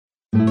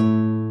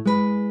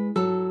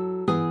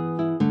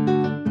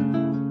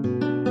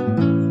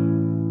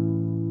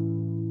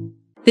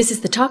This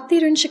is the Talk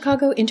Theater in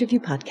Chicago interview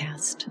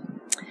podcast.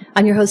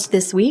 I'm your host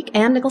this week,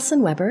 Ann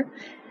Nicholson Weber,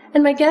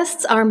 and my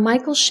guests are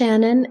Michael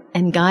Shannon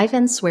and Guy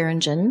Van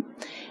Swearingen.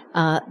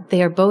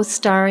 They are both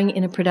starring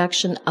in a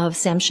production of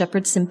Sam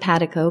Shepard's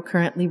Simpatico,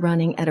 currently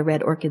running at a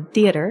Red Orchid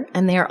Theater,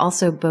 and they are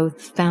also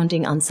both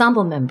founding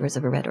ensemble members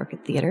of a Red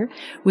Orchid Theater,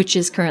 which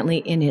is currently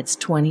in its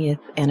 20th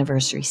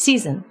anniversary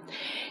season.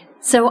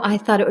 So I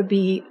thought it would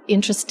be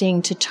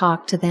interesting to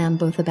talk to them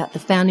both about the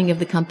founding of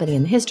the company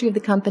and the history of the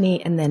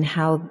company, and then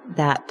how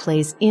that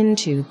plays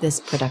into this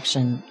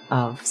production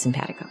of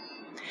Simpatico.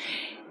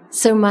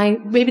 So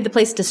maybe the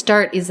place to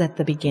start is at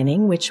the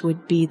beginning, which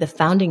would be the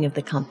founding of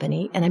the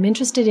company. And I'm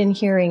interested in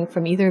hearing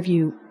from either of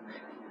you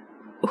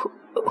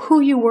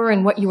who you were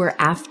and what you were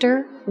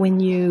after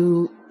when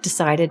you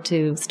decided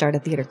to start a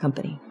theater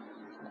company.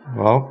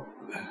 Well,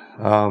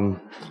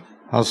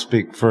 I'll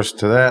speak first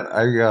to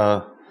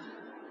that.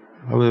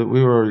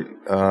 We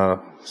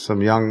were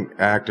some young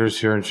actors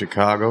here in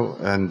Chicago,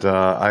 and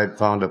I had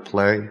found a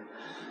play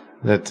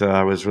that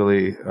I was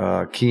really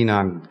keen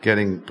on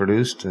getting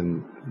produced,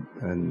 and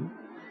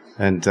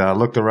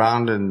looked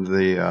around in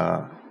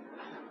the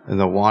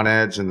want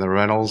ads and the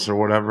rentals or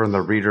whatever, and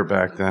the Reader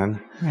back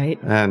then. Right.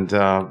 And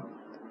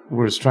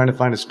was trying to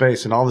find a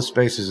space, and all the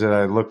spaces that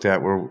I looked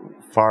at were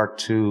far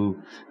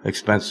too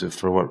expensive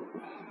for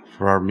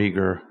our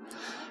meager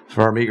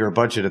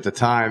budget at the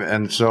time.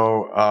 And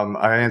so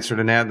I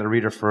answered an ad in the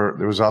Reader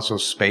there was also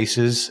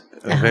spaces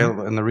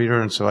available in the Reader,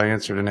 and so I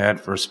answered an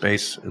ad for a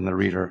space in the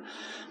Reader.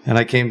 And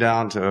I came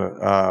down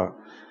to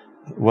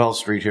Wells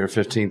Street here,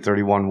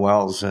 1531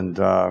 Wells, and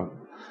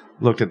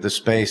looked at the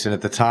space. And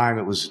at the time,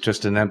 it was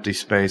just an empty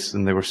space,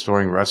 and they were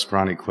storing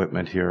restaurant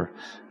equipment here.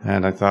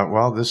 And I thought,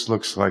 well, this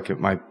looks like it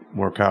might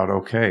work out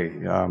okay,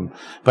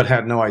 but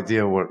had no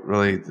idea what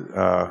really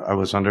I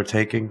was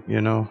undertaking,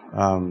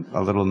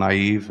 a little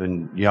naive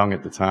and young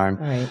at the time.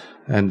 Right.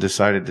 And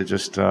decided to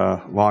just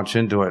launch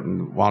into it,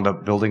 and wound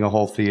up building a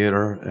whole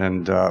theater,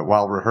 and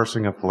while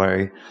rehearsing a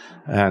play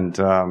and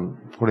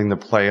putting the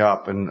play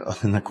up in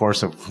the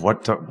course of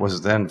what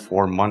was then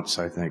 4 months,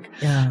 I think.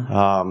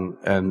 Yeah.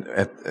 And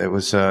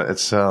it's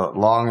a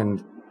long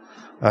and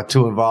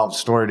too involved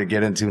story to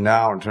get into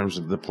now in terms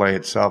of the play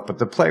itself, but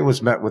the play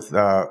was met with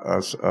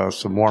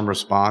some warm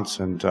response,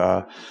 and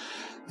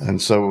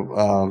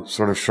so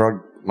sort of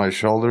shrugged my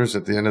shoulders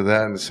at the end of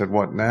that and said,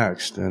 "What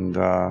next?" And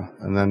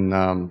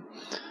then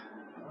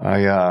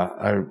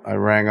I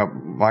rang up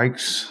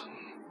Mike's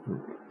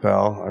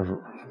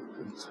bell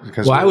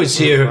because I was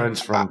here.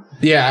 Friends from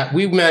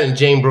we met in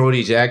Jane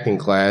Brody's acting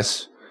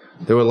class.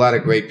 There were a lot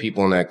of great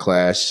people in that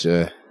class,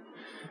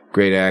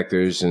 great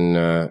actors,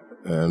 and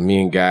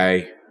me and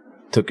Guy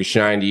took a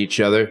shine to each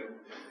other.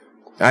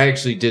 I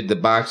actually did the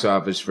box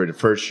office for the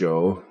first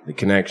show, The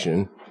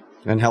Connection.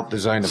 And helped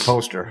design the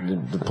poster.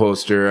 The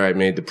poster, I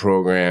made the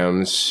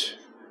programs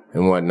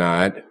and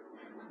whatnot.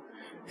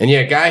 And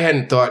yeah, Guy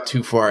hadn't thought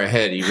too far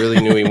ahead. He really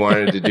knew he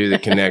wanted to do The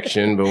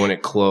Connection, but when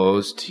it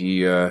closed,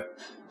 he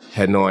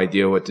had no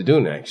idea what to do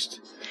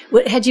next.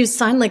 Had you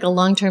signed like a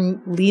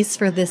long-term lease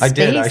for this space? I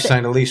did. I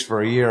signed a lease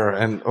for a year,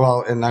 and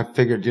I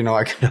figured,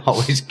 I could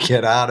always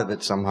get out of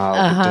it somehow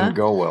if it didn't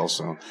go well.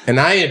 So,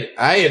 and I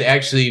had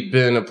actually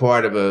been a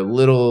part of a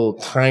little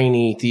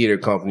tiny theater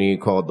company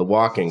called The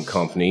Walking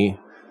Company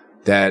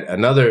that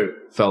another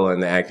fellow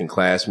in the acting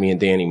class, me and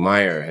Danny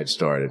Meyer, had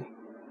started.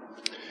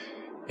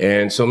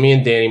 And so me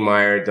and Danny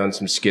Meyer had done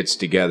some skits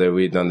together.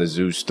 We had done the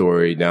Zoo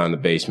Story down in the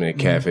basement at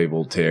Cafe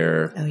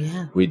Voltaire. Oh,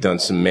 yeah. We'd done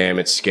some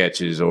Mammoth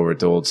sketches over at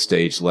the old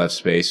stage Left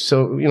Space.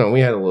 So,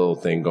 we had a little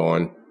thing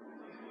going.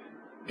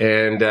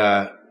 And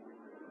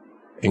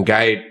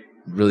Guy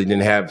really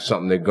didn't have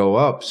something to go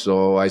up.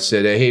 So I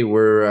said, hey,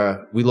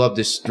 we love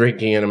this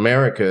Drinking in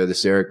America,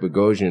 this Eric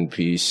Bogosian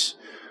piece.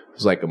 It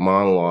was like a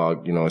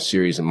monologue, a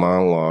series of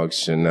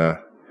monologues. And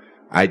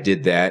I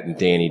did that, and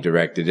Danny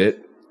directed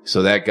it.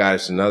 So that got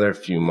us another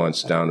few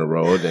months down the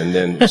road, and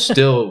then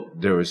still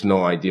there was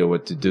no idea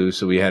what to do.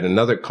 So we had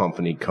another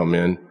company come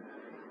in,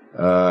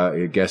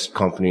 a guest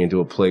company, and do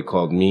a play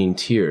called Mean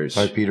Tears.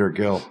 By Peter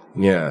Gill.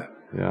 Yeah.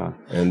 Yeah.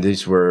 And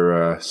these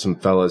were some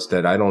fellas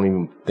that I don't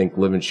even think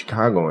live in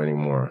Chicago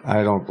anymore.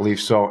 I don't believe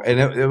so.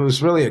 And it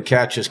was really a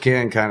catch as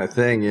can kind of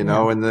thing, and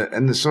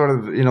the sort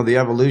of, the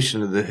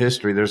evolution of the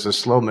history, there's a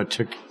slow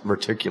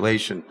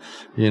reticulation,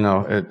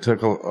 it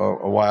took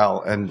a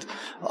while. And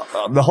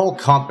the whole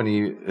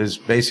company is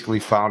basically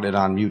founded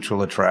on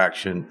mutual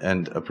attraction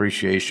and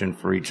appreciation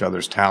for each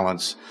other's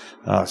talents,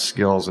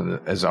 skills and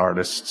as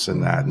artists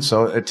and that. And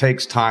so it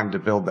takes time to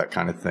build that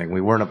kind of thing. We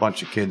weren't a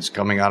bunch of kids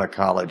coming out of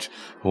college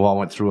who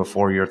all went through a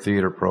 4-year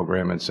theater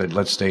program and said,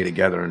 let's stay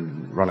together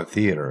and run a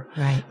theater.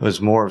 Right. It was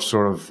more of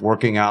sort of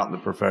working out in the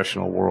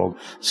professional world,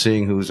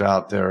 seeing who's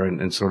out there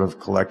and sort of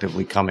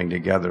collectively coming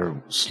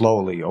together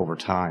slowly over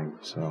time.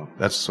 So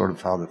that's sort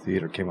of how the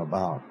theater came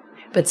about.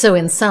 But so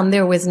in sum,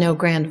 there was no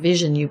grand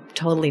vision. You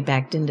totally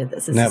backed into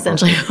this. Is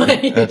essentially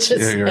what you just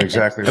said. You're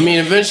exactly right. I mean,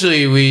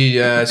 eventually we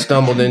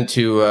stumbled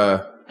into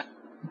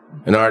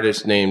an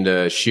artist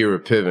named Shira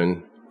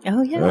Piven.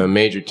 Oh, yeah. A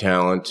major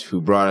talent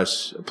who brought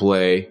us a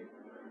play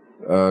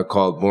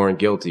called Born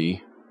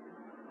Guilty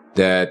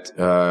that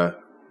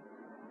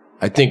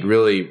I think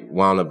really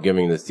wound up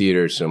giving the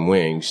theater some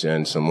wings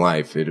and some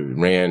life.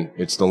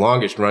 It's the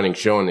longest running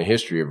show in the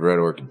history of Red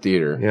Orchid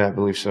Theater. Yeah, I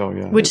believe so,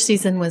 yeah. Which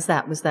season was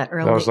that? Was that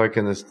early? That was like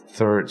in the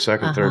third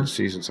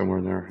season, somewhere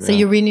in there. So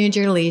you renewed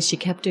your lease, you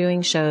kept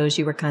doing shows,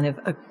 you were kind of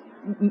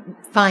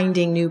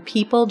finding new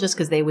people just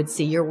because they would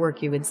see your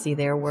work, you would see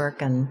their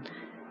work, and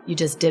you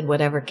just did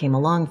whatever came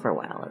along for a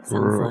while, it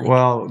sounds like.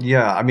 Well,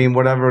 yeah. I mean,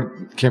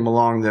 whatever came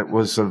along that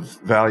was of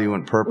value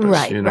and purpose,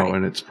 right. in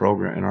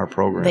our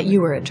program. That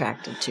you were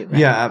attracted to, right?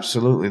 Yeah,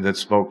 absolutely. That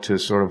spoke to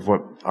sort of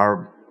what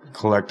our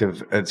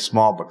collective, it's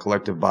small but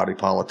collective body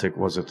politic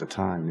was at the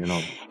time,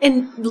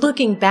 And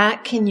looking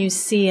back, can you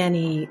see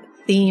any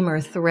theme or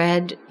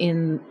thread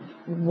in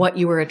what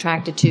you were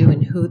attracted to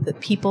and who the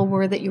people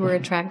were that you were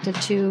attracted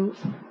to?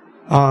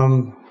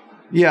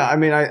 Yeah, I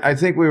mean, I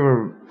think we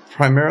were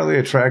primarily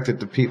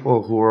attracted to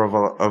people who were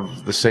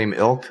of the same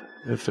ilk.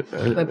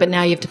 But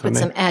now you have to put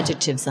some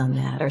adjectives on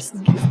that. Or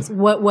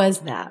what was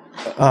that?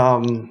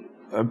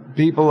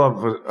 People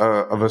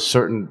of a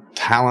certain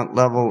talent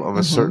level, of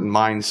a certain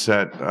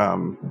mindset.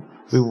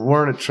 We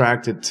weren't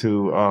attracted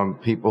to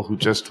people who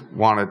just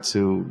wanted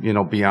to,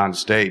 be on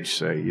stage,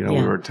 say. We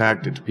were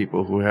attracted to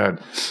people who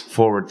had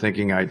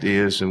forward-thinking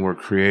ideas and were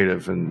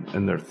creative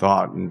in their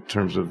thought in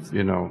terms of,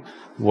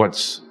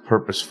 what's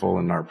purposeful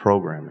in our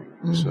programming.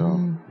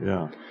 So,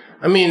 yeah.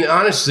 I mean,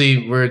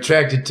 honestly, we're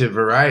attracted to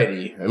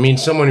variety. I mean,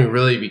 someone who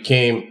really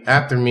became,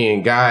 after me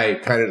and Guy,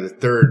 kind of the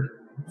third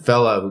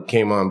fella who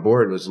came on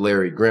board was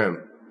Larry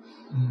Grimm.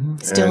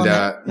 Still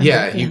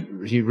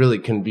he really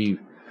can be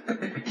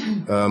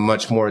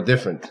much more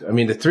different. I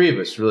mean, the three of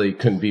us really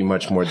couldn't be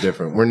much more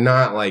different. We're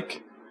not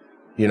like,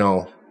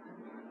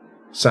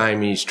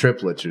 Siamese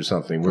triplets or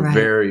something. We're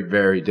very,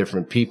 very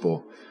different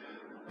people.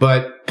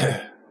 But,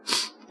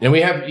 and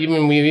we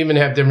even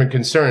have different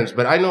concerns.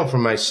 But I know for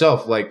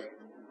myself, like,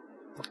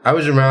 I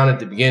was around at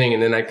the beginning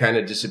and then I kind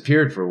of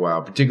disappeared for a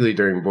while, particularly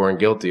during Born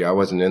Guilty. I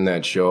wasn't in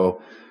that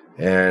show,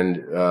 and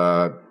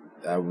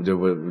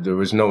there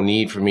was no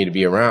need for me to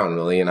be around,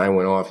 really, and I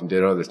went off and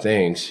did other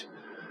things.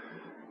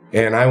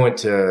 And I went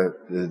to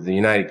the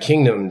United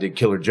Kingdom and did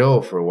Killer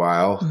Joe for a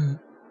while.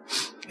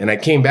 And I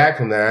came back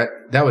from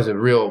that. That was a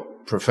real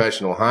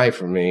professional high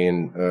for me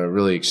and a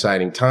really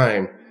exciting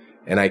time.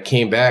 And I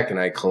came back and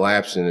I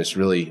collapsed in this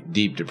really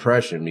deep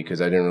depression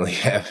because I didn't really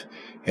have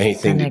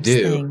anything to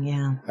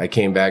do. I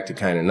came back to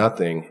kind of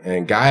nothing.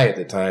 And Guy at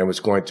the time was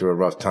going through a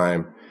rough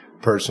time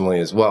personally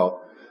as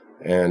well.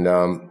 And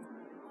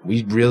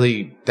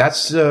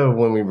that's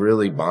when we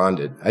really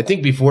bonded. I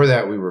think before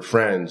that we were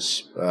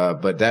friends,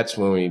 but that's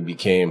when we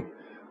became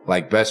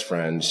like best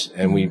friends.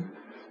 And we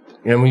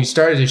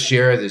started to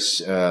share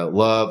this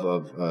love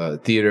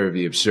of theater of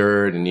the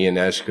absurd and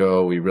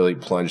Ionesco. We really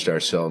plunged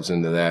ourselves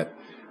into that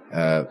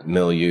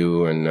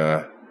milieu, and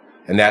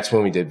that's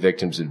when we did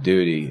Victims of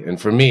Duty.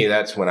 And for me,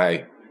 that's when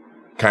I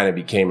kind of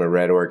became a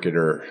Red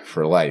Orchider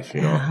for life.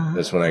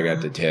 That's when I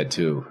got the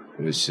tattoo.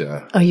 It was.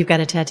 You've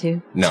got a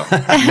tattoo? No,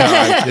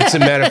 it's a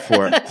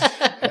metaphor.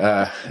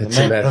 It's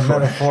a metaphor. A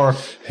metaphor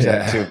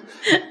tattoo.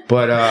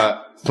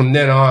 But from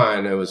then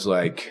on, it was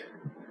like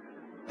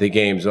the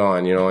game's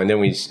on, and then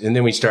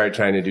we started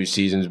trying to do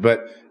seasons.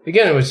 But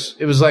again, it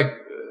was like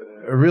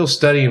a real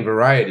study in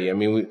variety. I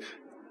mean,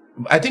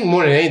 I think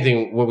more than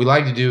anything, what we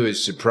like to do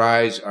is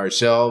surprise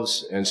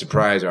ourselves and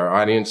surprise our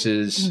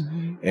audiences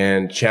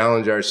and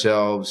challenge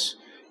ourselves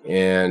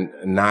and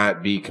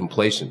not be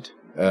complacent.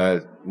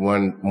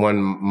 One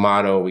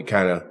motto we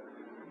kind of,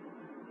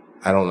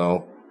 I don't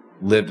know,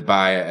 lived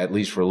by, at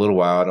least for a little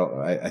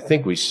while. I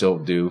think we still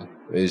do,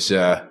 is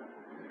that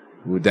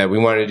we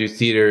wanted to do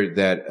theater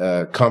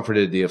that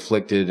comforted the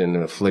afflicted and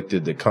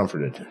afflicted the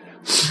comforted.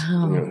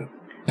 Oh,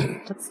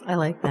 I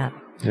like that.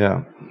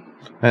 Yeah.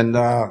 And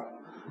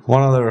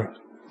one other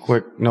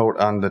quick note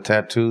on the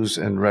tattoos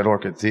in Red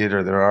Orchid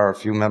Theater. There are a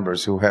few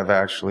members who have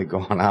actually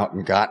gone out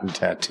and gotten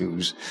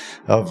tattoos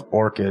of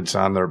orchids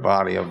on their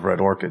body, of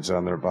red orchids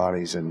on their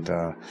bodies. And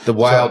the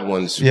wild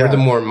ones. Yeah. We're the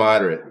more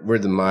moderate. We're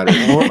the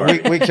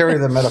moderate. we carry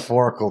the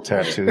metaphorical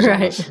tattoos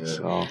on us.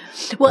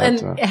 So,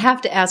 and I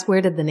have to ask,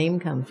 where did the name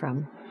come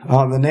from?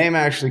 The name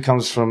actually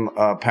comes from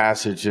a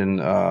passage in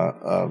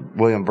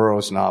William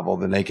Burroughs' novel,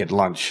 The Naked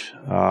Lunch,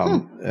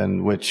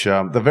 in which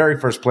the very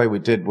first play we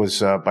did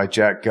was by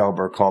Jack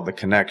Gelber called The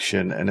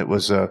Connection, and it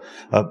was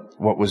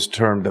what was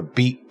termed a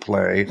beat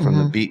play from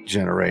the Beat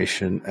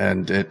generation,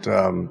 and it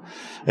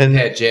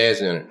had jazz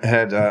in it.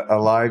 Had a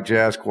live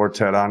jazz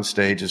quartet on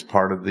stage as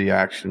part of the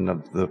action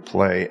of the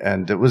play,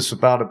 and it was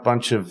about a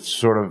bunch of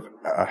sort of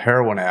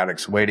heroin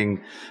addicts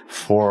waiting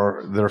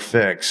for their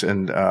fix,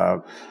 and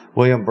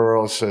William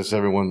Burroughs, as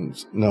everyone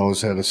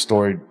knows, had a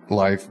storied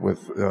life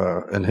with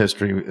and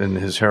history in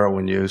his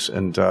heroin use.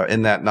 And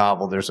in that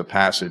novel, there's a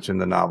passage in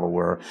the novel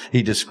where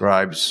he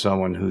describes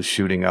someone who's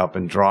shooting up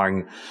and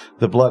drawing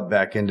the blood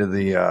back into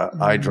the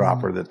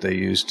eyedropper that they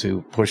use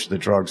to push the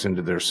drugs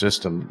into their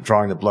system,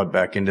 drawing the blood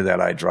back into that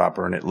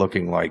eyedropper and it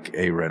looking like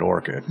a red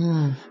orchid.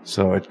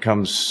 So it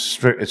comes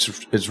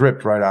it's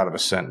ripped right out of a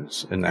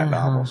sentence in that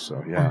novel.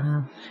 So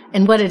yeah.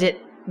 And what did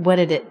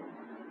it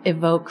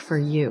evoke for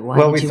you?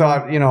 Well, we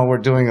thought, we're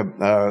doing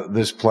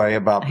this play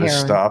about this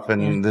stuff,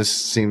 and this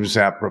seems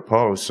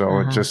apropos. So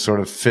it just sort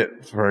of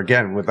fit for,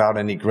 again, without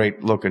any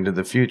great look into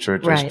the future.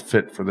 It just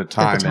fit for the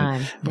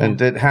time. And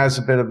it has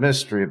a bit of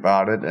mystery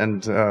about it,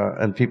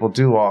 and people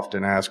do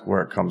often ask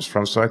where it comes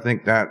from. So I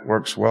think that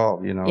works well,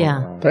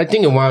 But I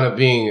think it wound up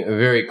being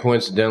very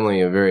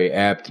coincidentally a very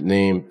apt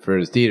name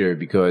for the theater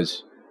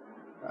because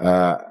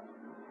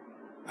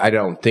I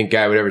don't think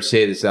Guy would ever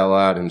say this out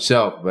loud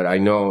himself, but I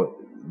know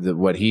that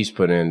what he's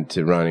put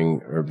into running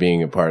or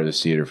being a part of the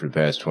theater for the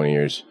past 20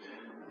 years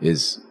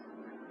is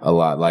a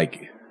lot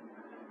like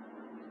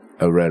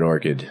a red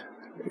orchid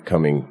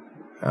coming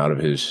out of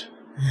his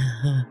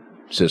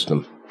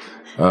system.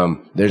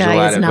 There's a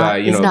lot of,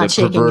 the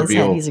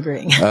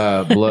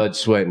proverbial blood,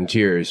 sweat, and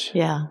tears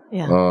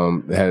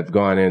have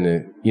gone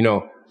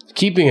into,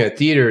 keeping a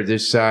theater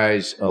this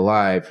size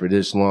alive for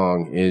this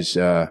long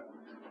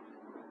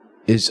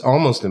is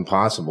almost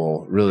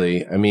impossible,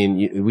 really. I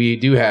mean, we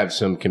do have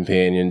some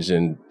companions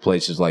in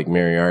places like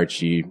Mary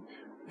Archie,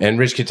 and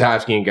Rich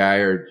Katofsky and Guy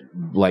are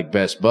like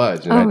best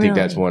buds, and I think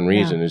that's one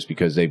reason is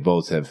because they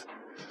both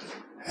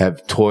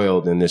have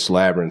toiled in this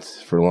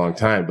labyrinth for a long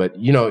time. But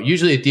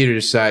usually a theater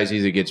this size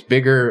either gets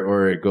bigger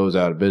or it goes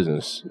out of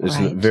business. It's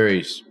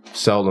very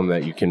seldom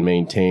that you can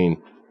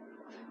maintain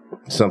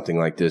something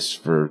like this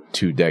for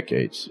 2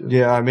 decades.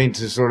 Yeah, I mean,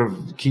 to sort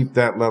of keep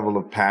that level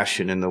of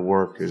passion in the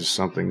work is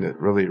something that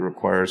really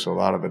requires a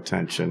lot of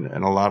attention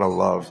and a lot of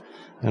love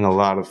and a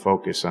lot of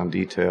focus on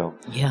detail.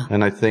 Yeah.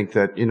 And I think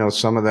that,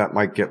 some of that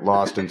might get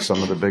lost in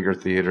some of the bigger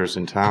theaters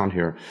in town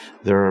here.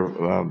 There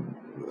are,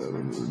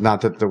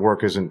 not that the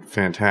work isn't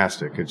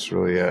fantastic, it's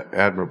really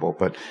admirable,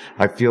 but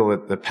I feel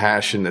that the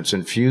passion that's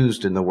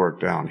infused in the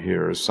work down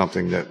here is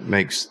something that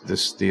makes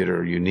this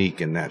theater unique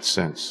in that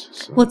sense.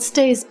 So. Well, it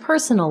stays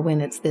personal when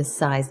it's this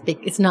size.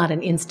 It's not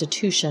an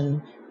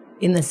institution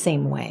in the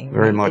same way.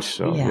 Very much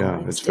so,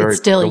 yeah. It's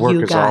still the work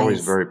you is guys.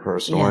 Always very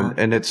personal,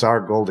 and it's our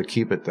goal to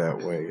keep it that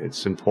way.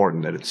 It's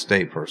important that it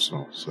stay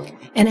personal. So.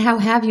 And how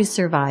have you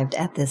survived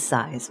at this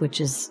size, which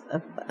is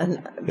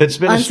it's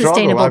been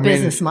unsustainable a struggle.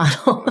 business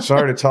model?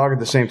 Sorry to talk at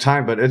the same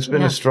time, but it's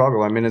been a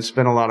struggle. I mean, it's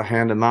been a lot of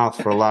hand to mouth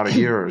for a lot of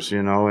years,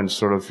 and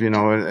sort of,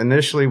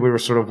 initially we were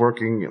sort of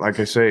working, like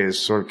I say, as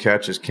sort of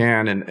catch as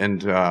can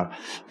and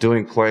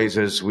doing plays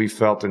as we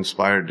felt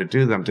inspired to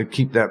do them. To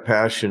keep that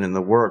passion in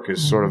the work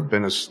has sort of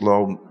been a slow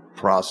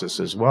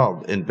process as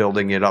well in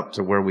building it up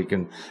to where we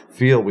can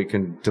feel we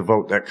can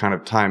devote that kind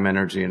of time,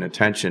 energy, and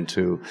attention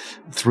to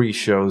 3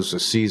 shows a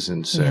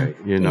season, say,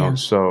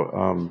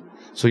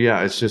 So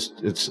yeah,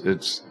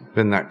 it's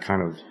been that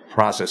kind of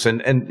process.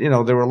 And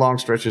there were long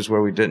stretches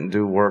where we didn't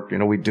do work.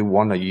 We'd do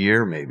 1 a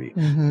year maybe,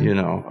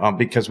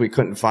 because we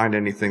couldn't find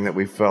anything that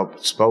we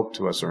felt spoke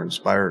to us or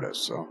inspired us.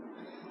 So.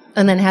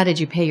 And then how did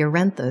you pay your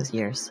rent those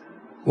years?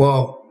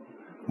 Well,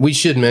 we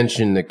should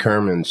mention the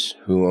Kermans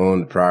who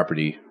own the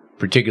property,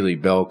 particularly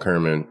Belle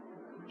Kerman.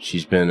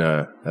 She's been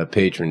a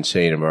patron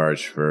saint of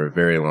ours for a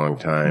very long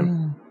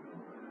time.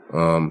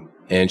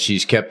 And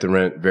she's kept the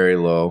rent very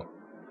low.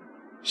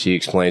 She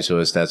explains to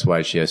us that's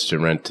why she has to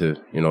rent to,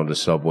 the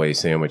Subway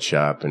sandwich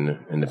shop and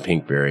the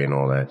Pinkberry and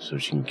all that, so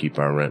she can keep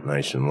our rent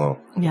nice and low.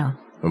 Yeah.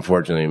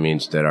 Unfortunately, it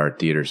means that our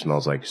theater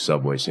smells like a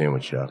Subway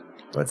sandwich shop.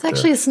 But, it's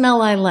actually a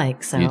smell I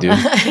like. So you do?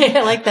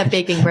 I like that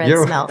baking bread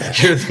smell.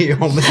 You're the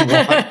only one.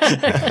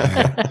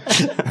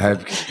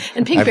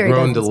 And Pinkberry I've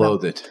grown to smell.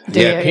 loathe it.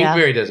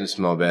 Pinkberry doesn't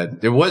smell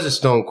bad. There was a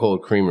Stone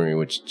Cold Creamery,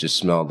 which just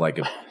smelled like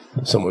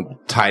someone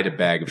tied a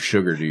bag of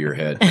sugar to your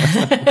head.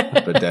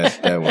 But that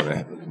went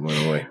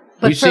away.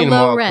 But We've for seen them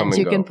low all rent, come and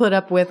you go. can put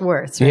up with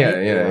worse, right?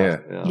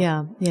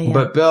 Yeah. Yeah.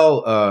 But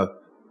Belle,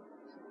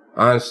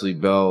 honestly,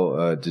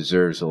 Belle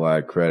deserves a lot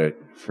of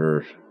credit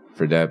for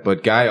that.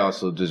 But Guy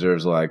also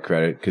deserves a lot of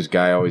credit because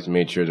Guy always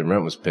made sure the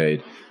rent was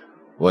paid,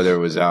 whether it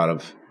was out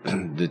of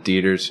the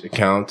theater's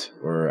account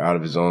or out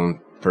of his own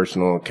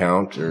personal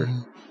account, or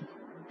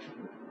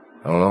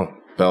I don't know.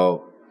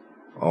 Belle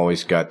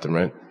always got the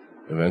rent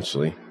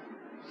eventually.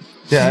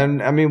 Yeah,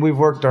 and I mean, we've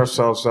worked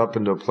ourselves up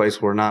into a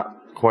place we're not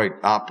quite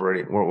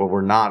operating,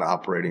 we're not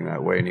operating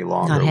that way any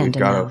longer. We've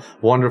got a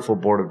wonderful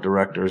board of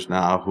directors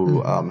now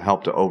who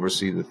help to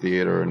oversee the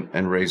theater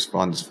and raise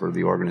funds for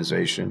the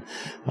organization.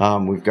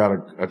 We've got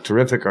a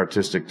terrific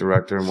artistic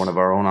director and one of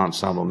our own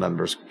ensemble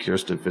members,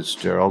 Kirsten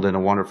Fitzgerald, and a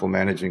wonderful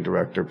managing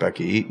director,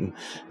 Becky Eaton,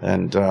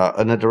 and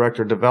a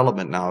director of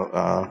development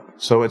now.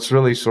 So it's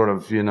really sort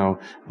of,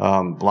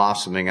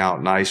 blossoming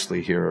out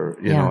nicely here,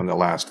 in the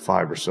last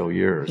 5 or so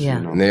years. Yeah.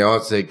 And they all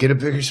say, get a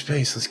bigger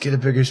space. Let's get a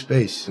bigger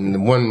space. And the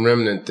one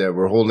remnant sentiment that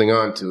we're holding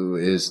on to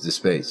is the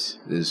space,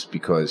 is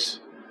because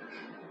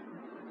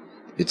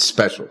it's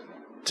special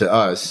to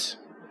us.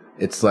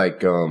 It's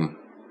like,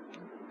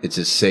 it's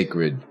a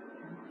sacred,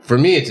 for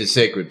me, it's a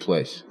sacred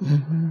place.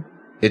 Mm-hmm.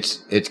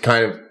 It's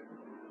kind of,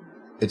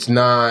 it's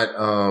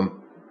not,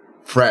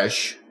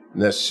 fresh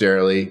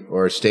necessarily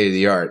or state of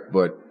the art,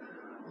 but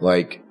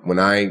like when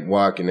I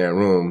walk in that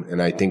room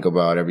and I think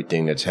about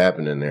everything that's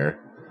happening there,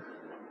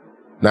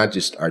 not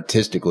just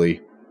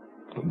artistically,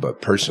 but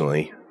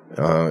personally,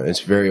 it's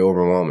very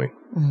overwhelming.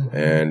 Mm-hmm.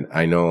 And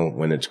I know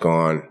when it's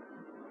gone,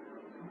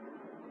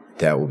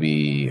 that will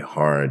be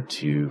hard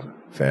to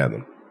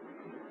fathom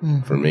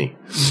for me.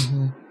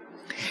 Mm-hmm.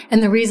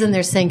 And the reason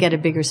they're saying get a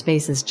bigger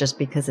space is just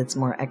because it's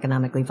more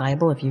economically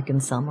viable if you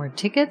can sell more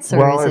tickets? Or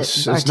well,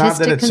 is it's not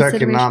that it's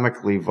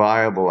economically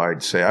viable,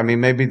 I'd say. I mean,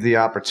 maybe the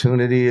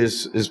opportunity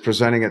is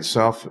presenting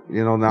itself,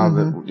 now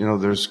that,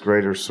 there's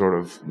greater sort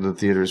of, the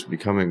theater's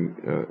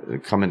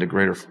becoming, come into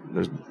greater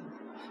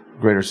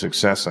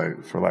success,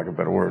 for lack of a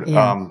better word.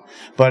 Yeah.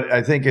 But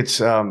I think it's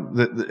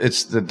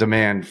the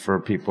demand for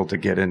people to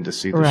get in to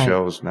see the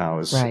shows now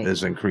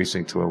is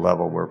increasing to a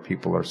level where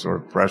people are sort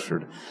of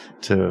pressured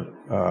to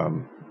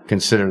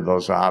consider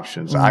those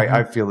options. Mm-hmm.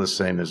 I feel the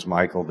same as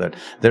Michael, that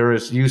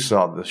you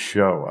saw the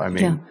show. I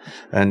mean,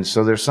 and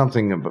so there's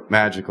something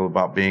magical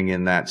about being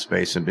in that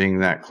space and being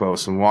that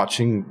close and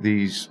watching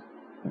these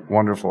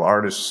wonderful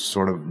artists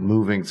sort of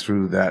moving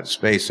through that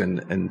space,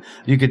 and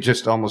you could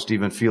just almost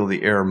even feel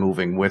the air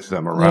moving with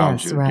them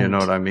around you. Right. You know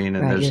what I mean?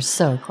 And you're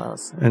so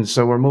close. And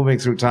so we're moving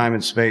through time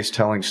and space,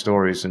 telling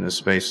stories in a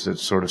space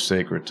that's sort of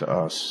sacred to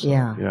us. So,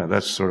 yeah,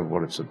 that's sort of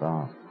what it's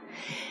about.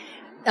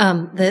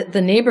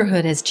 The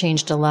neighborhood has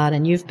changed a lot,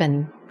 and you've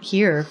been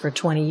here for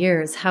 20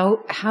 years.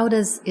 How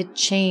does it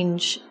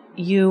change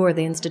you or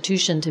the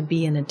institution to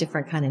be in a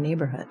different kind of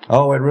neighborhood?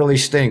 Oh, it really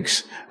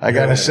stinks. I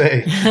gotta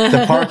say,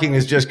 the parking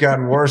has just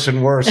gotten worse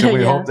and worse, and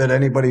we hope that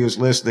anybody who's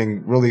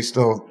listening really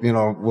still,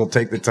 will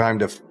take the time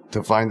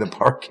to find the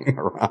parking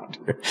around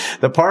here.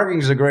 The parking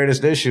is the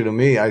greatest issue to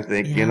me, I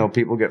think. Yeah.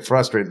 People get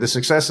frustrated. The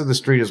success of the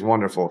street is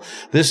wonderful.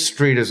 This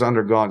street has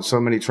undergone so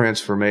many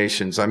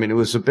transformations. I mean, it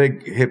was a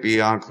big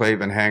hippie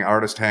enclave and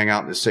artist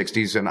hangout in the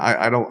 60s, and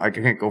I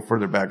can't go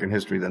further back in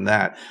history than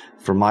that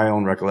from my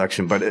own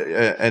recollection. But,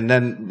 and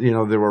then,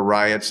 there were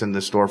riots and the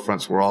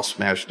storefronts were all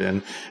smashed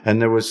in,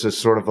 and there was this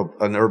sort of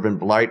an urban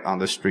blight on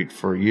the street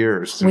for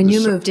years. When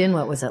you moved in,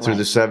 what was it like? Through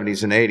the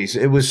 70s and 80s.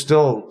 It was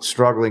still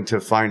struggling to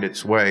find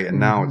its way, and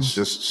now it's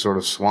just sort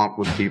of swamped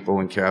with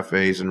people in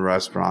cafes and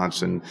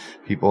restaurants and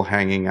people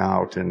hanging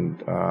out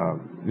and,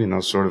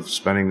 sort of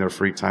spending their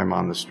free time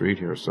on the street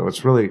here. So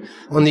it's really...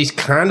 On these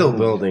condo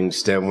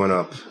buildings that went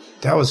up,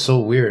 that was so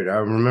weird. I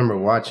remember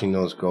watching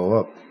those go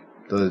up.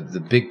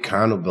 The big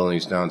condo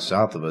buildings down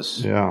south of us.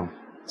 Yeah.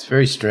 It's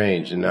very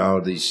strange. And now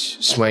these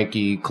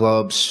swanky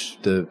clubs,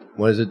 the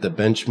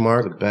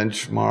Benchmark? The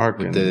Benchmark.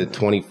 With the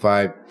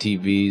 25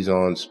 TVs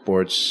on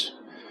sports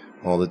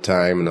all the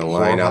time and a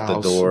line out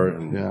the door.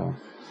 And, yeah.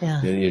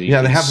 They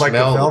have like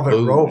a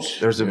velvet rope.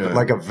 There's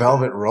like a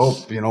velvet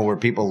rope, where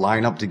people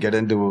line up to get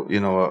into,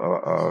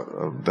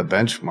 the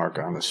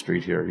Benchmark on the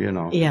street here,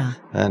 Yeah.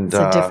 And it's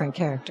a different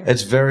character.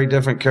 It's very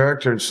different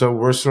character. And so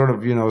we're sort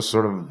of,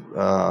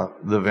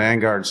 the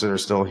vanguards that are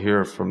still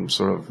here from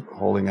sort of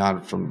holding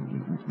on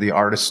from the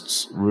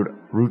artists'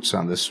 roots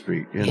on this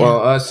street.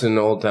 Well, us in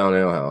Old Town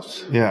Ale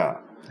House. Yeah.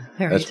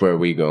 That's where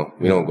we go.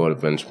 We don't go to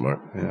Benchmark.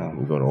 Yeah.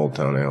 We go to Old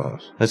Town Ale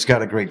House. That's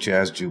got a great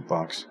jazz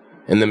jukebox.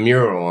 And the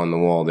mural on the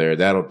wall there,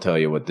 that'll tell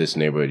you what this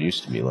neighborhood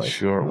used to be like.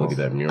 Sure. Look at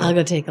that mural. I'll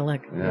go take a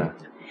look. Yeah.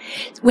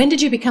 When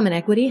did you become an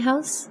equity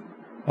house?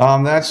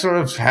 That sort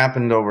of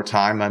happened over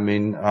time. I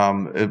mean,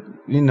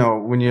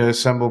 when you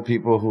assemble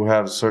people who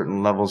have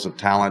certain levels of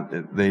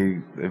talent, they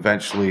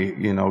eventually,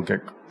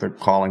 get the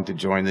calling to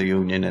join the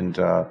union.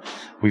 And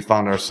we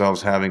found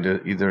ourselves having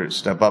to either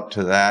step up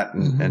to that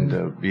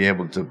and be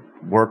able to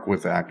work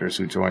with actors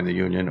who join the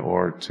union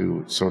or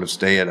to sort of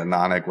stay at a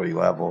non-equity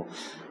level.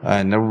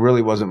 And there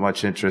really wasn't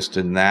much interest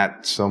in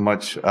that so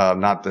much.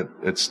 Not that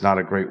it's not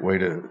a great way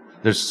to...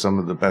 There's some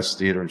of the best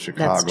theater in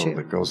Chicago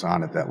that goes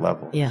on at that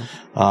level. Yeah.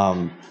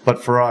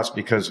 But for us,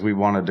 because we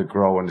wanted to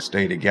grow and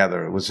stay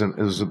together, it was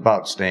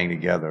about staying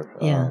together.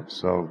 Yeah.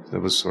 So it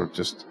was sort of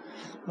just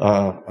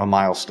a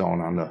milestone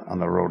on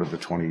the road of the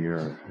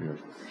 20-year.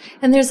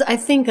 And there's, I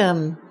think,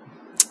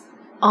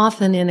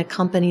 often in a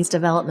company's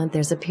development,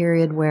 there's a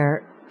period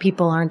where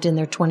people aren't in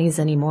their 20s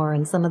anymore,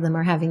 and some of them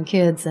are having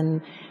kids,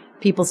 and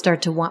people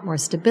start to want more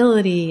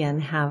stability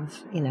and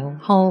have,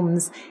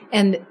 homes.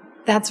 And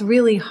that's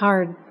really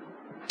hard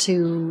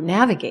to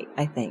navigate,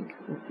 I think.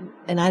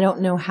 And I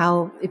don't know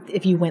how,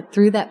 if you went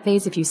through that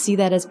phase, if you see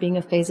that as being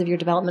a phase of your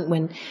development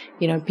when,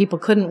 people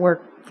couldn't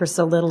work for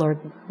so little or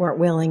weren't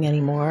willing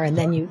anymore, and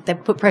then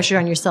that put pressure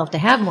on yourself to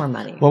have more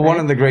money. Well, right? one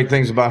of the great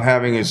things about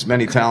having as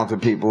many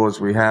talented people as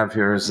we have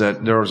here is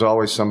that there's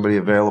always somebody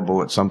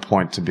available at some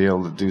point to be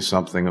able to do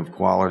something of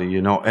quality,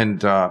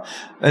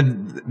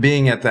 and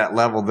being at that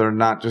level, they're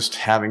not just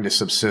having to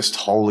subsist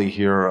wholly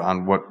here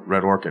on what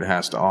Red Orchid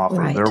has to offer.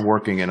 Right. They're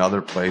working in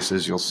other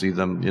places. You'll see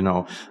them,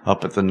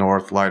 up at the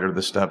North Light or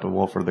the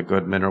Steppenwolf or the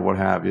Goodman or what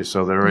have you.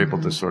 So they're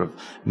able to sort of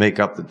make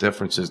up the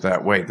differences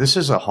that way. This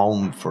is a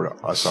home for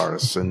us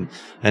artists. And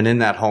in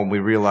that home, we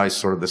realize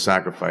sort of the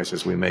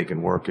sacrifices we make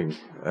in working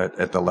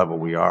at the level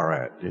we are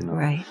at,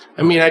 Right.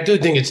 I mean, I do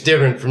think it's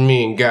different for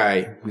me and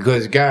Guy,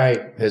 because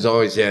Guy has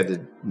always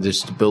had the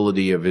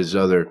stability of his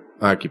other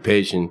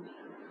occupation.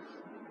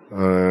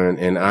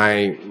 And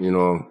I,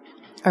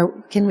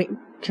 Or can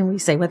we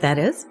say what that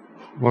is?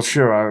 Well,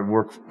 sure.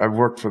 I've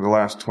worked for the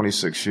last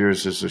 26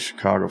 years as a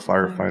Chicago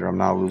firefighter. I'm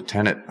now a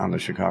lieutenant on the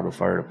Chicago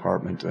Fire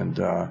Department. And,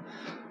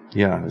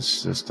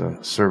 it's just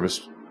a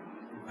service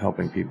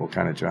helping people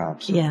kind of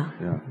job. So, Yeah.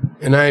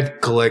 And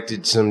I've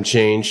collected some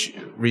change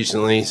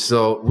recently,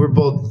 so we're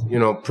both,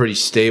 pretty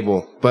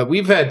stable. But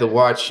we've had to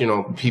watch,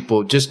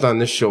 people just on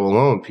this show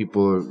alone.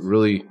 People are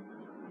really,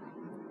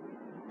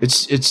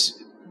 it's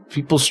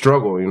people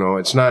struggle.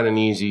 It's not an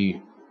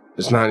easy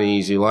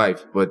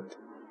life. But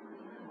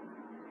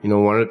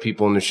one of the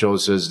people on the show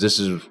says, "This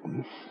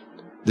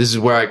is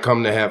where I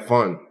come to have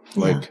fun."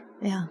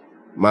 Yeah.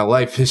 My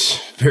life is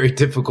very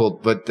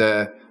difficult, but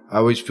I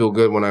always feel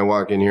good when I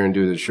walk in here and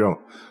do the show.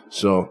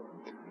 So,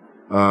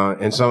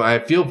 and so I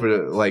feel for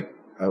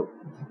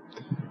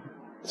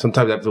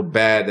sometimes I feel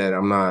bad that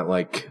I'm not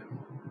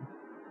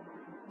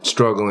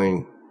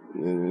struggling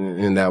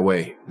in that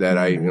way, that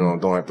I,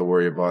 don't have to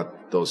worry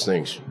about those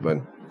things.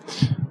 But,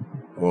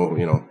 well,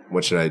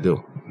 what should I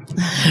do?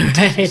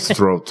 Right.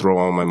 Throw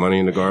all my money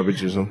in the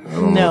garbage or something? I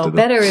don't know what to do.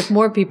 Better if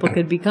more people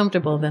could be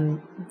comfortable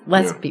than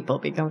less people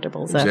be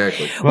comfortable. So.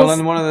 Exactly. Well,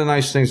 and one of the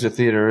nice things the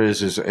theater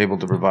is able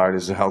to provide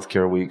is the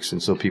healthcare weeks,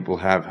 and so people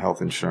have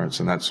health insurance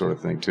and that sort of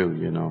thing too.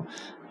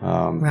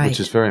 Right. Which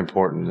is very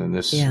important in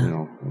this,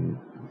 in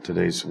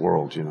today's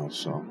world.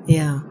 So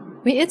Yeah.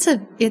 I mean,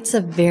 it's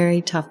a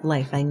very tough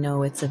life. I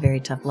know it's a very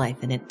tough life,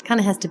 and it kind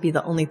of has to be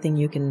the only thing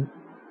you can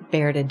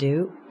bear to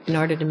do in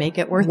order to make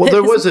it worth it. Well,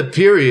 there was a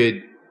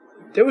period,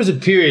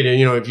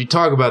 if you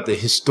talk about the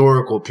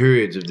historical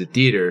periods of the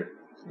theater,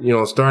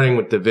 starting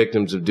with the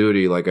Victims of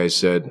Duty, like I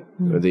said,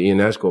 or the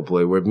Ionesco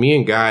play, where me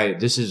and Guy,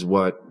 this is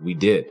what we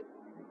did.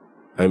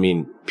 I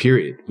mean,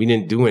 period. We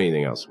didn't do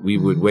anything else. We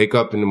would wake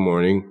up in the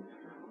morning,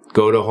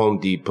 go to Home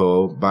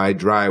Depot, buy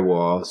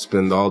drywall,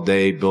 spend all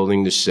day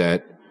building the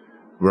set,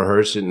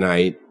 rehearse at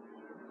night,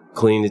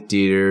 clean the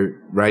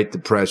theater, write the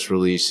press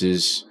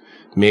releases,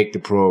 make the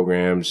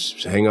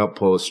programs, hang up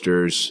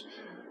posters,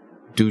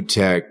 do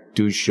tech,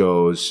 do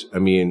shows. I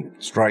mean,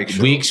 strike shows.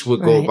 Weeks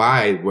would go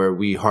by where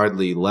we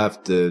hardly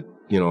left there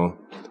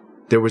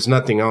was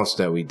nothing else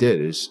that we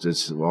did.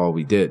 It's all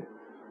we did.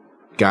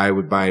 Guy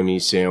would buy me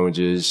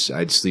sandwiches.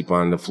 I'd sleep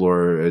on the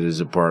floor at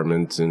his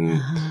apartment,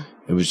 and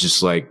it was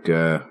just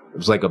it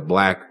was like a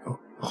black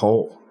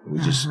hole. We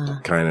just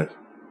kind of,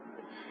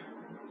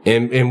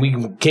 and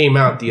we came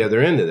out the other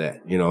end of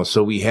that,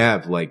 so we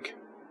have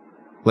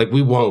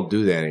we won't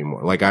do that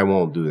anymore. I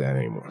won't do that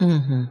anymore.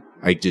 Mm-hmm.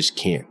 I just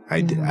can't.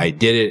 I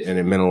did it, and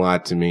it meant a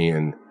lot to me,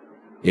 and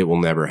it will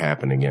never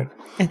happen again.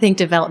 I think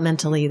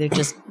developmentally, they're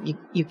just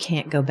you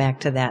can't go back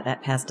to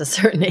that past a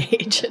certain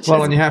age.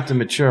 And you have to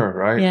mature,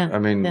 right? Yeah. I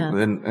mean,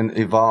 and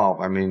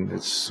evolve. I mean,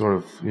 it's sort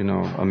of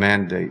a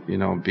mandate,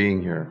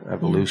 being here,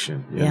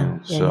 evolution.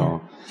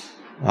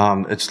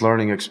 It's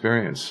learning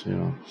experience,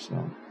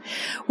 So.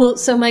 Well,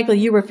 so Michael,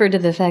 you referred to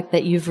the fact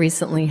that you've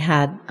recently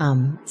had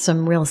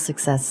some real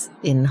success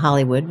in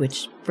Hollywood,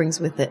 which brings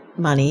with it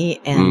money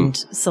and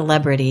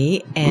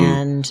celebrity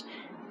and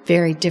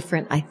very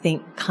different, I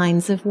think,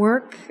 kinds of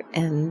work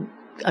and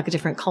a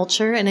different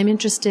culture. And I'm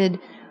interested,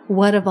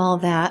 what of all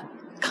that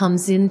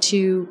comes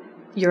into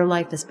your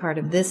life as part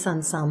of this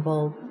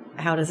ensemble?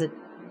 How does it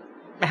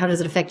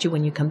affect you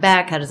when you come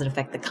back? How does it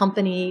affect the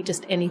company?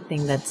 Just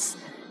anything that's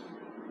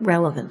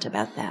relevant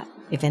about that,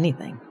 if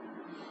anything.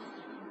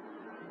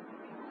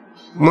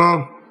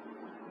 Well,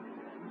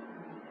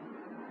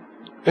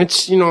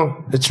 it's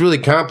really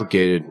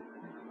complicated.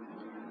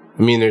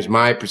 I mean, there's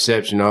my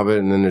perception of it,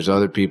 and then there's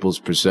other people's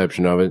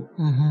perception of it.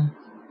 Mm-hmm.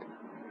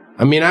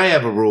 I mean, I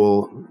have a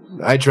rule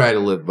I try to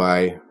live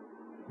by,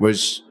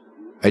 which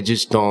I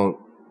just don't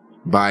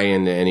buy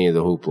into any of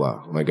the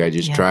hoopla. I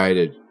just try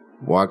to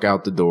walk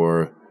out the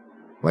door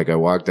like I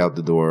walked out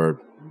the door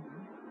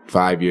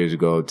 5 years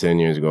ago, 10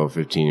 years ago,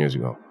 15 years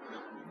ago.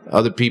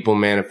 Other people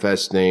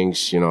manifest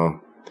things,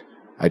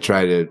 I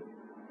try to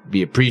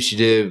be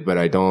appreciative, but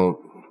I don't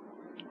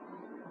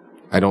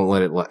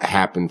let it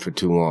happen for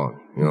too long.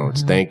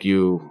 It's thank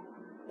you.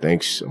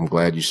 Thanks. I'm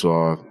glad you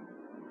saw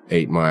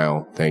 8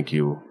 Mile. Thank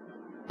you.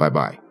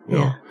 Bye-bye.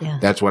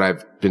 That's what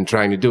I've been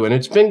trying to do. And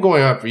it's been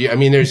going on for years. I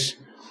mean,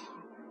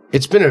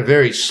 it's been a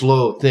very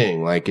slow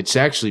thing. It's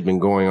actually been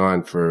going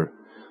on for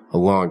a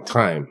long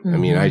time. I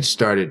mean, I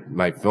started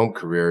my film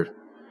career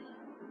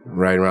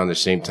right around the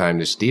same time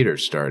this theater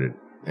started.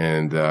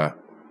 And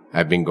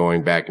I've been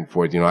going back and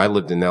forth. I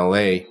lived in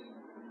L.A.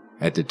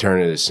 at the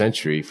turn of the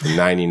century from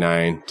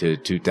 99 to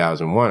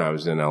 2001. I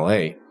was in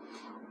L.A.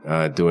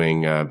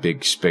 Doing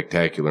big,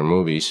 spectacular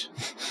movies.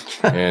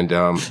 And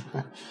then,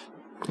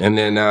 in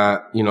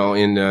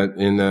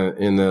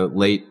the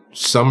late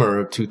summer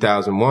of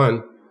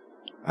 2001,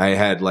 I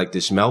had like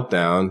this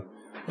meltdown,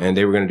 and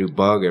they were going to do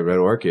Bug at Red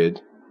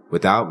Orchid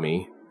without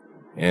me.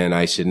 And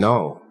I said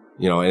no,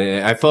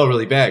 and I felt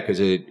really bad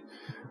because it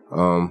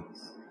come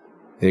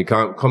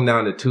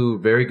down to two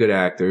very good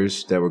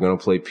actors that were going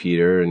to play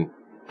Peter, and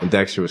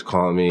Dexter was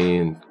calling me,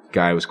 and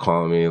Guy was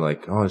calling me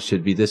like, oh, it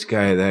should be this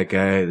guy, that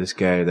guy, this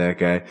guy, that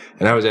guy.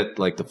 And I was at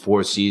like the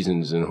Four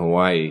Seasons in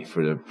Hawaii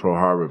for the Pearl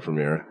Harbor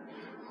premiere.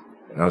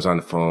 And I was on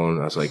the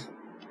phone. I was like,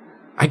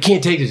 I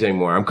can't take this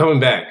anymore. I'm coming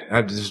back.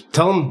 I just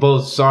tell them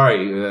both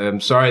sorry. I'm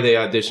sorry they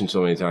auditioned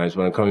so many times,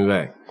 but I'm coming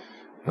back.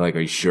 They're like,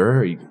 are you sure?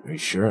 Are you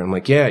sure? I'm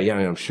like, yeah,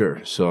 I'm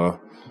sure. So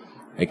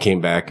I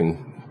came back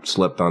and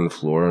slept on the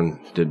floor and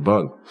did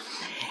Bug.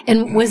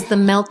 And was the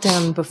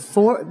meltdown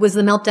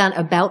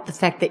about the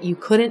fact that you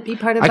couldn't be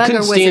part of Bug? I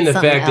couldn't stand the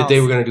fact that they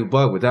were going going to do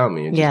Bug without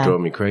me. It just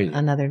drove me crazy.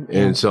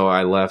 And so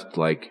I left,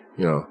 like,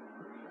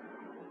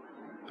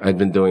 I'd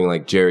been doing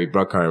like Jerry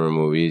Bruckheimer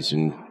movies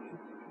and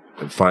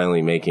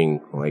finally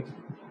making like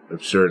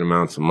absurd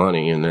amounts of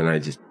money, and then I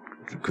just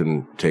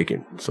couldn't take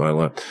it. So I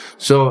left.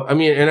 So, I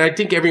mean, and I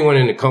think everyone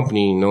in the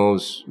company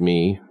knows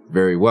me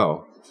very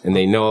well, and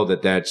they know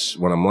that that's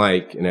what I'm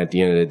like. And at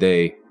the end of the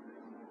day,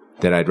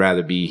 that I'd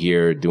rather be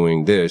here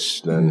doing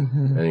this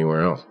than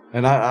anywhere else.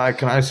 And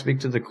can I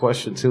speak to the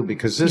question too?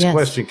 Because this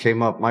question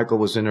came up. Michael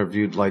was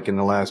interviewed like in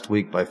the last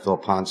week by Phil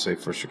Ponce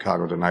for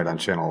Chicago Tonight on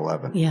Channel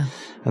 11. Yeah.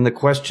 And the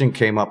question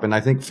came up, and I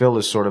think Phil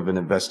is sort of an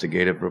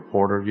investigative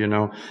reporter,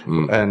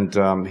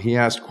 and he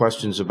asked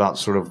questions about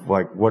sort of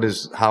like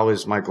how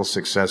is Michael's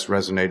success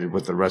resonated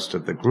with the rest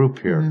of the group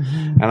here?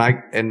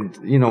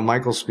 And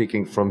Michael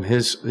speaking from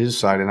his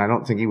side, and I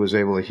don't think he was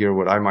able to hear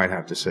what I might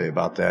have to say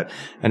about that.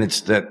 And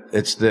it's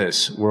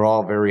this: we're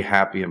all very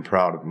happy and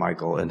proud of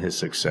Michael and his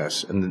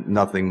success, and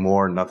nothing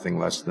more, nothing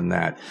less than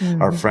that.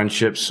 Our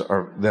friendships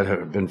that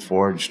have been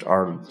forged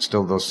are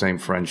still those same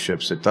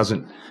friendships. It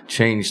doesn't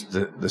change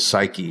the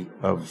psyche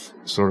of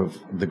sort of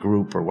the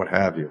group or what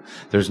have you.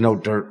 There's no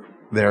dirt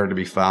there to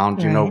be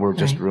found. We're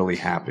just really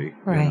happy.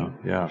 Right.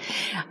 Yeah.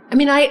 I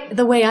mean,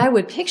 the way I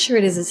would picture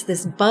it is it's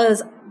this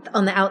buzz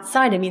on the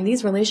outside. I mean,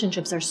 these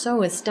relationships are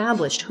so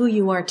established. Who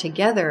you are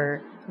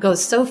together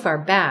goes so far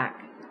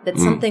back that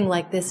something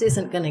like this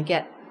isn't going to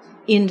get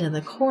into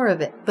the core of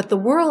it. But the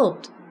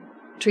world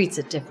treats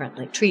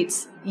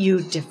you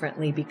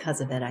differently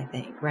because of it, I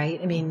think, right?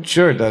 I mean,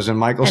 sure it does. And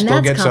Michael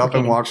still gets up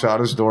and walks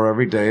out his door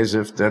every day as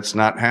if that's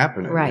not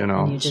happening. Right.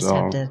 And you just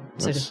have to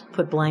sort of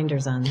put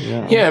blinders on.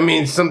 Yeah. I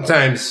mean,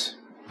 sometimes,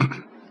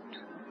 I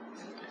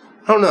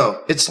don't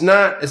know. It's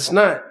not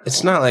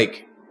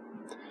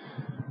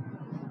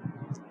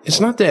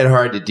that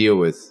hard to deal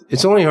with.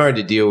 It's only hard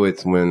to deal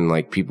with when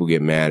like people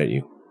get mad at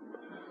you.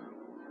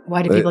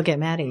 Why do people get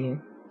mad at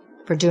you?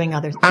 For doing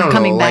other things? I don't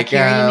coming know, back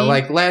here, you mean?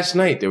 Like last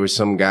night, there was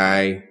some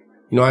guy,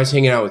 I was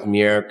hanging out with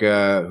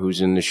Mierka,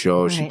 who's in the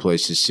show. Right. She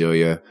plays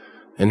Cecilia.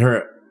 And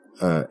her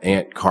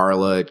Aunt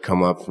Carla had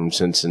come up from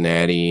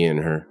Cincinnati, and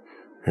her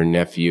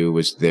nephew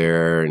was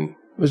there. And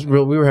we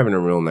were having a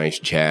real nice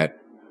chat.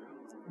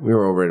 We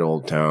were over at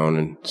Old Town,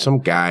 and some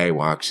guy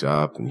walks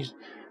up, and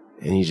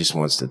he just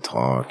wants to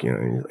talk. He's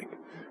like,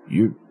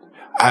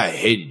 I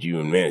hated you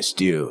in Man of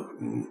Steel.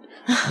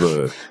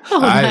 But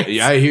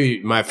I hear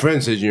you, my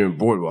friend says you're in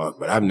Boardwalk,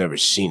 but I've never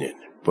seen it.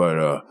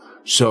 But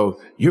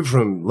so you're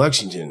from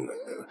Lexington.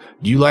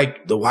 Do you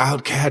like the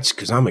Wildcats?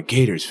 Because I'm a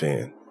Gators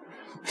fan.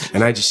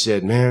 And I just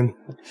said, man,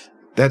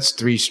 that's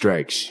 3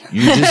 strikes.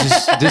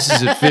 This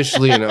is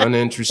officially an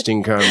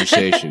uninteresting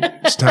conversation.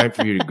 It's time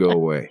for you to go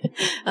away.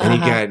 And he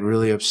got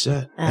really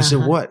upset. I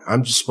said, what?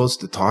 I'm just supposed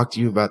to talk to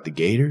you about the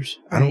Gators?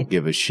 I don't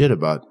give a shit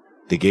about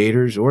the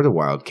Gators or the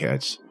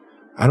Wildcats.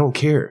 I don't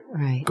care.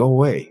 Right. Go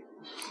away.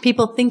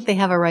 People think they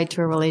have a right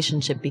to a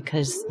relationship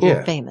because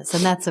you're famous,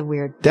 and that's a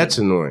weird thing. That's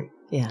annoying.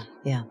 Yeah.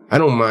 I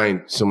don't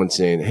mind someone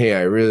saying, hey,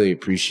 I really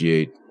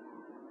appreciate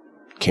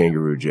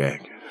Kangaroo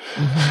Jack.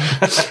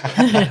 Like,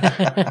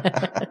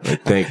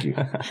 thank you.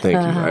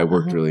 I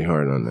worked really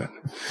hard on that.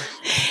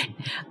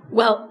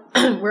 Well,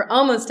 we're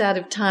almost out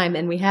of time,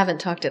 and we haven't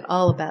talked at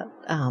all about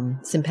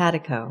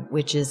Simpatico,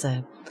 which is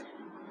a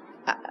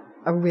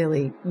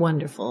really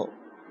wonderful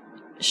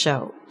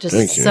show.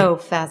 Just so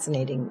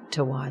fascinating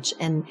to watch.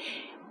 And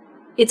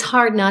it's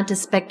hard not to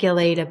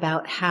speculate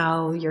about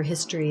how your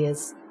history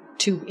as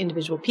 2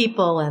 individual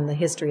people and the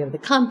history of the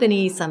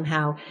company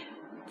somehow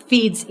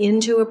feeds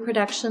into a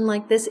production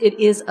like this. It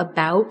is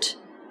about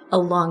a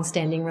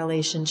long-standing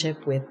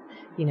relationship with,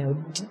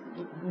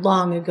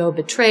 long ago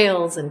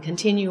betrayals and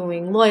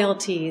continuing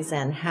loyalties,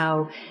 and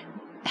how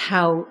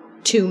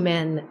 2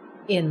 men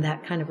in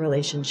that kind of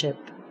relationship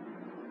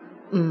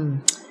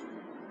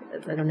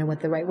I don't know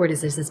what the right word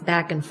is. There's this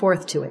back and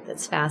forth to it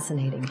that's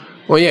fascinating.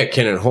 Well, yeah,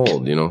 can it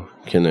hold, you know?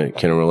 Can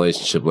a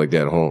relationship like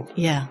that hold?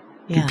 Yeah.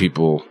 Can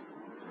people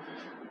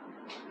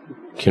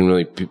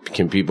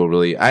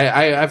really,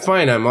 I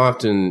find I'm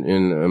often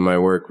in my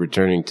work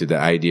returning to the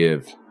idea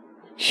of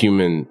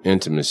human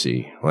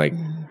intimacy. Like,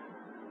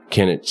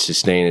 can it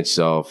sustain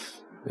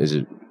itself? Is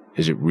it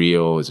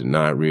real? Is it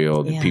not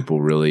real? Do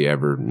people really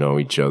ever know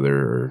each other,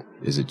 or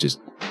is it just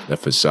a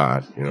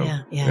facade, you know?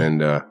 Yeah.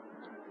 And,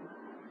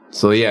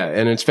 so yeah,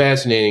 and it's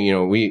fascinating, you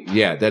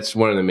know, that's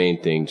one of the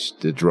main things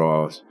to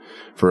draw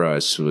for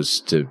us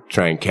was to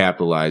try and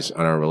capitalize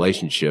on our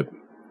relationship,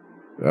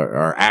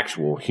 our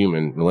actual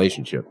human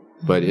relationship.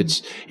 But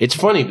it's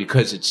funny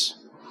because it's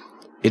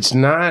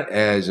not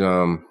as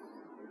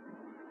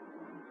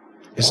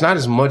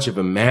much of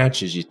a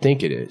match as you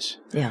think it is.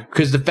 Yeah.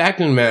 Because the fact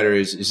of the matter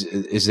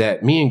is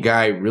that me and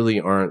Guy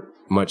really aren't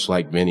much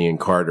like Vinny and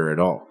Carter at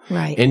all.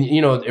 Right. And,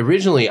 you know,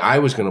 originally I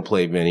was going to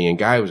play Vinny and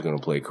Guy was going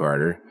to play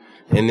Carter.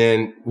 And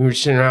then we were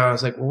sitting around, I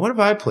was like, well, what if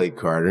I played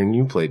Carter and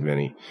you played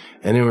Vinny?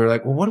 And then we were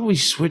like, well, what if we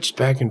switched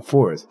back and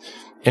forth?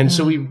 And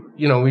so we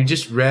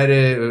just read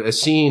a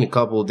scene a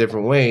couple of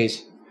different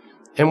ways.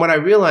 And what I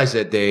realized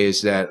that day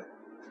is that,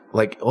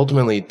 like,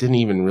 ultimately it didn't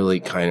even really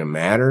kind of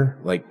matter.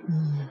 Like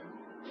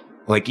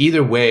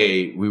either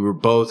way, we were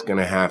both going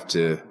to have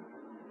to,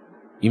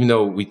 even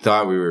though we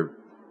thought we were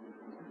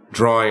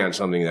drawing on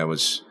something that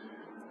was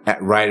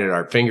right at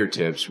our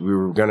fingertips, we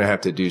were going to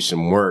have to do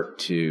some work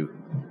to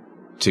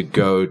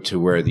go to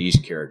where these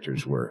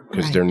characters were,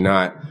 because they're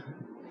not,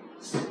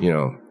 you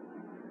know,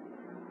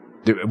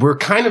 we're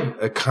kind of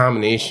a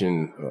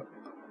combination.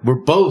 We're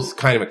both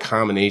kind of a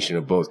combination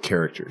of both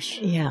characters.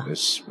 Yeah.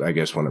 That's, I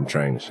guess, what I'm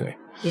trying to say.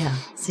 Yeah.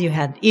 So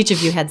each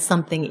of you had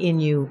something in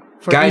you.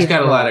 Guy's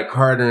got a lot of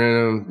Carter in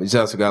him. He's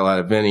also got a lot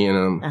of Vinny in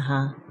him.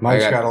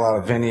 Mike's got a lot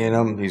of Vinny in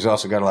him. He's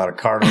also got a lot of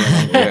Carter in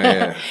him.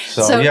 Yeah.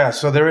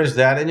 So there is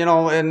that. And,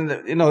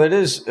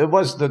 it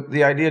was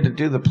the idea to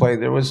do the play.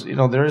 There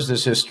is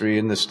this history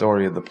in the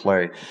story of the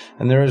play.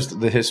 And there is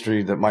the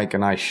history that Mike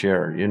and I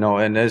share,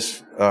 and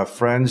as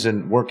friends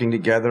and working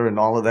together and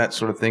all of that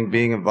sort of thing,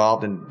 being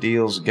involved in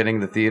deals, getting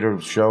the theater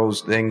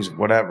shows, things,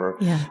 whatever.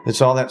 Yeah.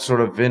 It's all that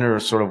sort of inner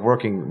sort of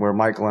working where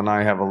Michael and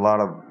I have a lot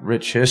of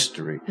rich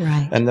history.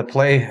 Right. And the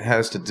play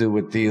has to do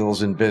with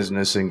deals and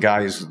business and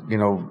guys,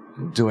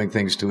 doing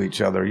things to each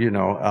other,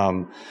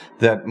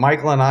 that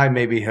Michael and I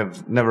maybe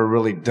have never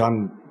really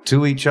done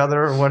to each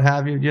other or what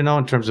have you,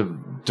 in terms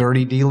of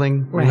dirty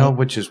dealing,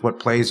 which is what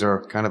plays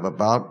are kind of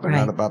about. They're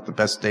not about the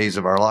best days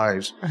of our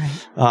lives. Right.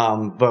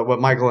 But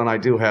what Michael and I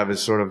do have is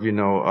sort of,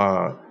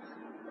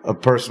 a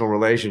personal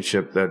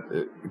relationship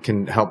that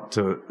can help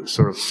to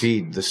sort of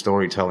feed the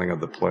storytelling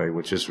of the play,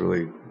 which is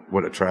really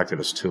what attracted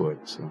us to it.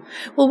 So.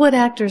 Well, what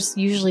actors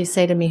usually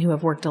say to me who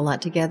have worked a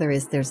lot together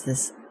is there's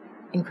this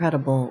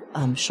incredible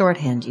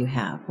shorthand you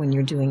have when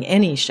you're doing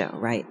any show,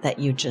 right? That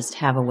you just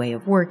have a way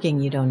of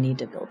working. You don't need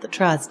to build the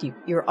trust.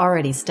 You're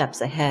already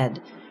steps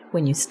ahead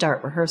when you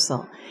start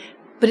rehearsal.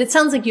 But it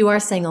sounds like you are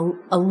saying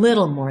a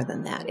little more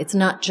than that. It's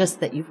not just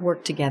that you've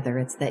worked together.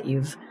 It's that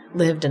you've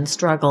lived and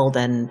struggled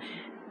and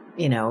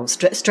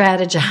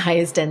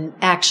strategized and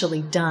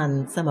actually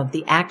done some of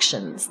the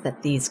actions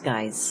that these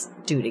guys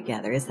do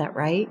together. Is that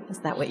right? Is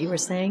that what you were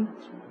saying?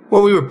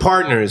 Well, we were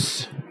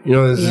partners.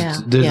 There's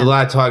a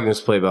lot of talk in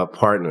this play about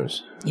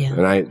partners. Yeah.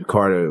 And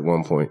Carter at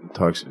one point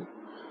talks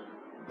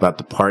about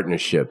the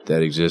partnership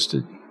that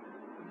existed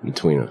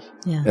between us.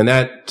 Yeah. And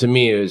that, to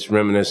me, is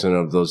reminiscent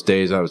of those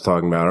days I was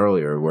talking about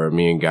earlier where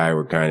me and Guy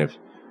were kind of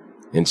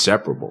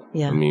inseparable.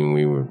 Yeah. I mean,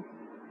 we were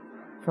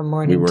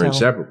till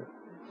inseparable.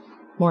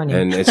 Morning.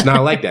 And it's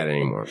not like that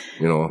anymore,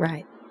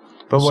 Right.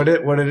 But what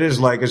it is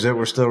like is that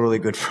we're still really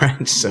good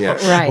friends. So,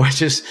 Right.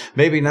 Which is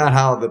maybe not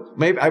how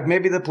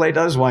maybe the play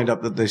does wind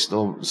up that they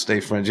still stay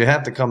friends. You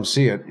have to come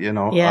see it,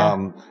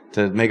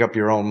 to make up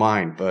your own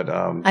mind. But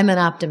I'm an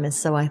optimist,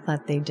 so I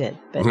thought they did.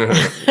 But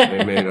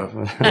they made up.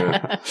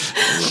 Yeah.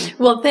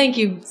 Well, thank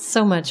you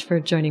so much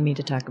for joining me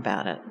to talk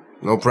about it.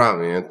 No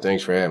problem, man.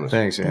 Thanks for having us.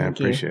 Thanks, man. I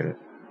appreciate it.